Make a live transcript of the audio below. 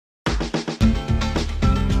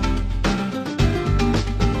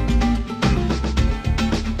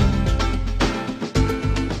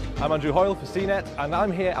I'm Andrew Hoyle for CNET, and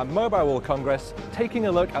I'm here at Mobile World Congress taking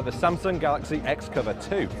a look at the Samsung Galaxy Xcover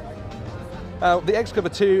 2. Now, the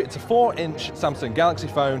Xcover 2, it's a 4-inch Samsung Galaxy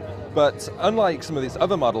phone, but unlike some of these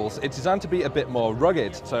other models, it's designed to be a bit more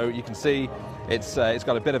rugged. So you can see it's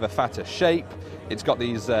got a bit of a fatter shape. It's got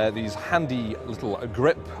these handy little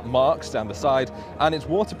grip marks down the side, and it's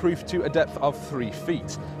waterproof to a depth of 3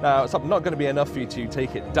 feet. Now, it's not going to be enough for you to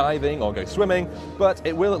take it diving or go swimming, but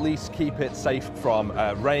it will at least keep it safe from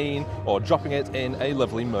rain or dropping it in a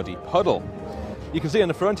lovely muddy puddle. You can see on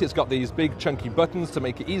the front it's got these big chunky buttons to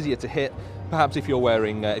make it easier to hit, perhaps if you're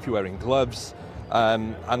wearing gloves,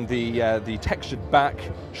 and the textured back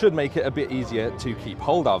should make it a bit easier to keep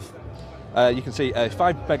hold of. You can see a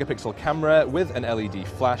 5-megapixel camera with an LED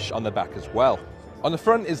flash on the back as well. On the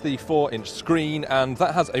front is the 4-inch screen, and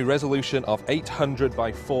that has a resolution of 800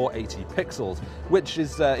 by 480 pixels, which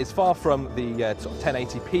is far from the sort of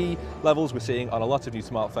 1080p levels we're seeing on a lot of new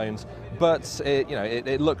smartphones, but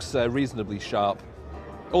it looks reasonably sharp.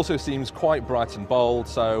 Also seems quite bright and bold,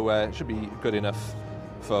 so it should be good enough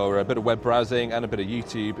for a bit of web browsing and a bit of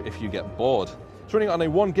YouTube if you get bored. It's running on a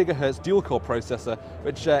 1 GHz dual-core processor,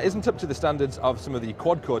 which isn't up to the standards of some of the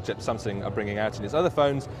quad-core chips Samsung are bringing out in its other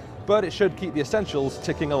phones, but it should keep the essentials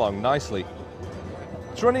ticking along nicely.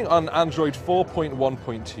 It's running on Android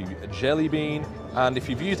 4.1.2 Jelly Bean, and if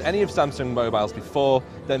you've used any of Samsung mobiles before,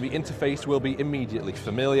 then the interface will be immediately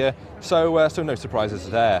familiar, so no surprises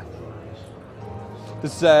there.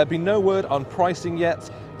 There's been no word on pricing yet,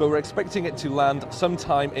 but we're expecting it to land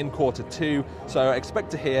sometime in Q2, so expect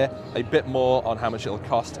to hear a bit more on how much it'll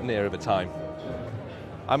cost nearer the time.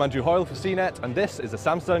 I'm Andrew Hoyle for CNET, and this is the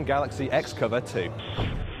Samsung Galaxy Xcover 2.